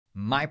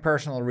My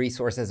personal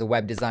resource as a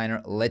web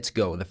designer, let's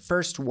go. The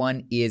first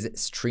one is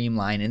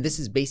Streamline, and this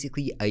is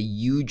basically a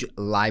huge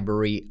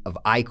library of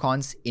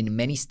icons in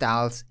many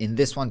styles. In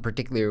this one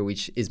particular,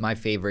 which is my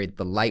favorite,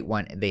 the light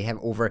one, they have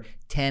over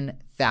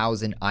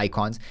 10,000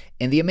 icons.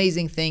 And the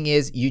amazing thing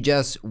is you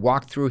just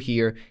walk through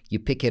here, you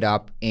pick it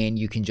up, and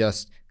you can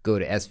just go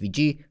to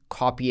SVG,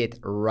 copy it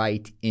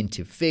right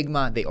into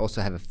Figma. They also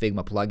have a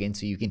Figma plugin,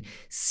 so you can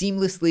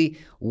seamlessly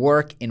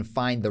work and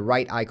find the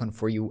right icon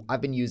for you.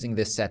 I've been using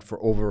this set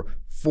for over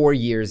 4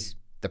 years.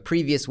 The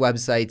previous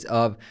websites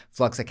of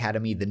Flux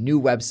Academy, the new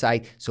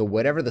website. So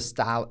whatever the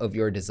style of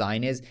your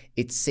design is,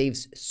 it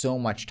saves so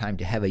much time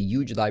to have a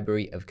huge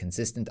library of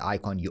consistent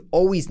icon. You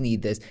always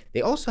need this.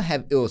 They also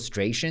have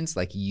illustrations,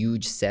 like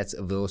huge sets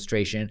of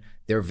illustration.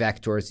 They're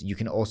vectors. You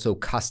can also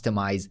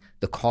customize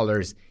the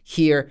colors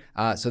here.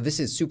 So this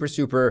is super,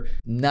 super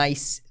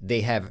nice.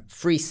 They have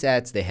free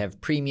sets. They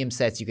have premium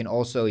sets. You can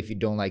also, if you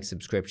don't like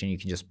subscription, you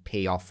can just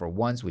pay off for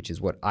once, which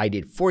is what I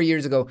did 4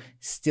 years ago.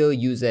 Still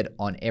use it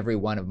on every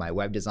one of my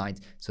web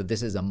designs. So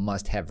this is a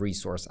must-have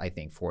resource, I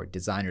think, for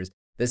designers.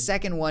 The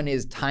second one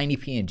is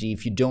TinyPNG.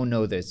 If you don't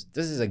know this,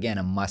 this is, again,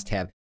 a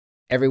must-have.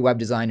 Every web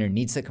designer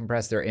needs to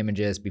compress their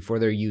images before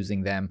they're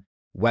using them.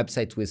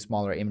 Websites with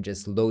smaller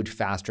images load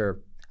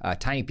faster.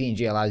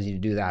 TinyPNG allows you to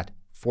do that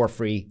for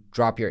free.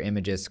 Drop your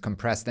images,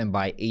 compress them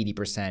by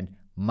 80%.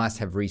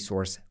 Must-have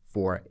resource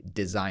for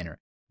designer.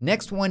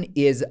 Next one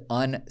is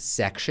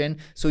Unsection.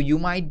 So you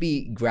might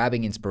be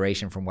grabbing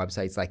inspiration from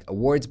websites like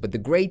Awards, but the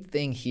great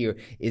thing here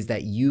is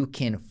that you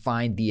can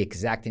find the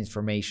exact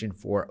information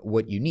for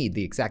what you need,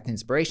 the exact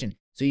inspiration.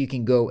 So you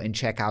can go and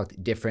check out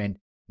different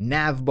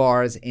nav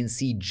bars and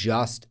see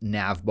just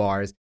nav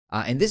bars.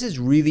 And this is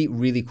really,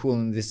 really cool,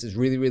 and this is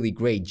really, really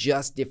great.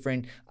 Just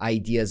different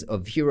ideas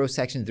of hero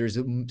sections. There's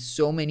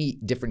so many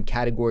different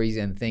categories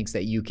and things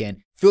that you can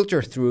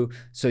filter through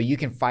so you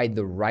can find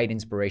the right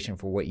inspiration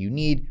for what you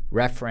need,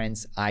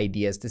 reference,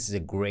 ideas. This is a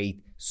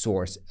great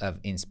source of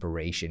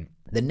inspiration.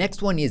 The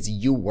next one is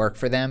You Work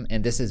For Them,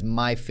 and this is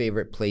my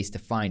favorite place to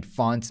find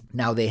fonts.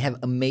 Now, they have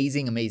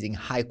amazing, amazing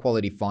high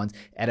quality fonts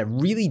at a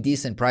really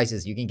decent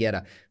prices. You can get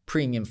a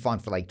premium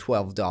font for like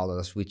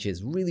 $12, which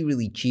is really,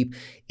 really cheap.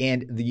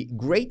 And the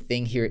great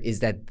thing here is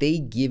that they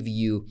give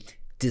you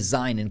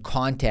design and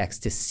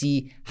context to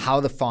see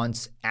how the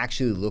fonts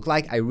actually look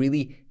like. I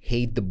really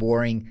hate the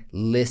boring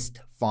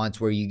list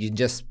fonts where you can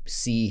just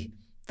see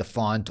the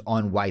font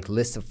on white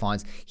list of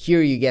fonts.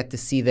 Here you get to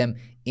see them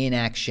in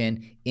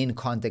action, in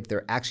context.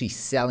 They're actually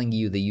selling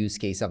you the use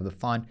case of the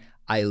font.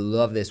 I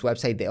love this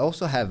website. They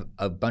also have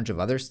a bunch of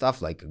other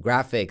stuff like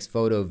graphics,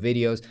 photo,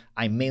 videos.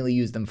 I mainly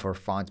use them for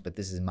fonts, but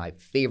this is my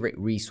favorite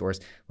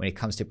resource when it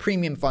comes to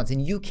premium fonts.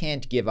 And you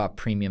can't give up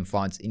premium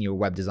fonts in your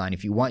web design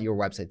if you want your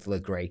website to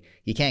look great.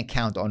 You can't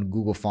count on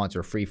Google Fonts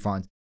or free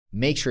fonts.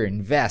 Make sure to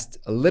invest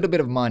a little bit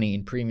of money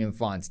in premium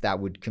fonts. That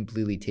would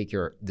completely take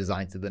your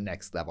design to the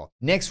next level.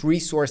 Next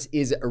resource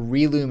is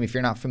Reloom. If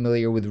you're not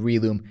familiar with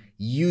Reloom,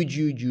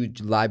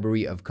 huge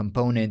library of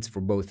components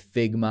for both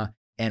Figma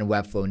and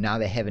Webflow. Now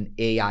they have an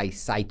AI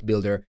site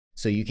builder.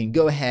 So you can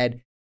go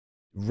ahead,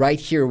 right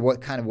here, what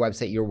kind of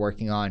website you're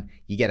working on.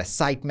 You get a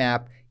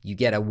sitemap, you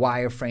get a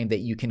wireframe that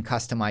you can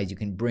customize. You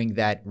can bring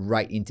that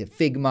right into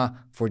Figma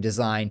for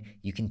design.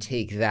 You can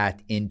take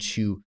that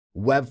into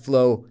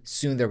Webflow.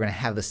 Soon they're going to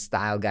have the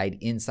style guide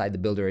inside the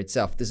builder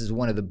itself. This is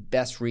one of the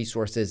best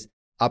resources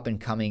up and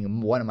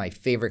coming, one of my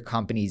favorite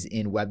companies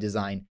in web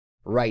design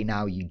right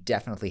now. You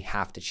definitely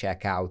have to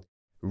check out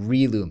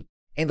Reloom.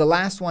 And the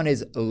last one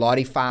is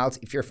Lottie Files.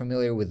 If you're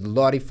familiar with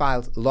Lottie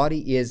Files,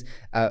 Lottie is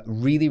a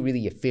really,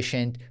 really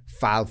efficient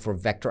file for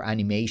vector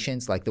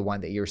animations like the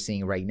one that you're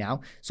seeing right now.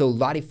 So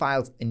Lottie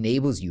Files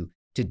enables you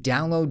to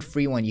download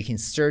free one. You can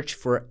search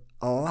for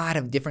a lot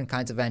of different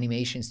kinds of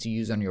animations to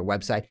use on your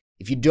website.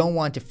 If you don't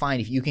want to find,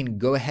 if you can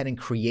go ahead and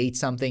create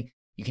something,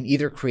 you can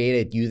either create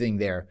it using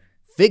their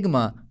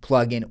Figma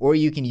plugin, or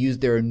you can use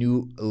their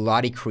new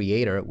Lottie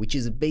Creator, which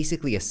is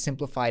basically a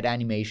simplified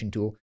animation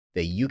tool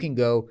that you can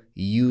go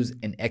use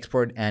and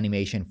export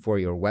animation for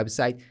your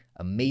website.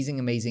 Amazing,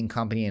 amazing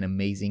company and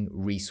amazing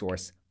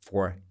resource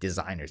for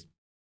designers.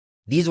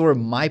 These were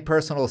my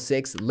personal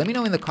 6. Let me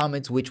know in the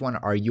comments which one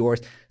are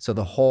yours so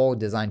the whole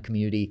design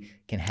community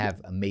can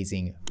have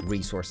amazing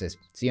resources.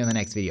 See you in the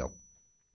next video.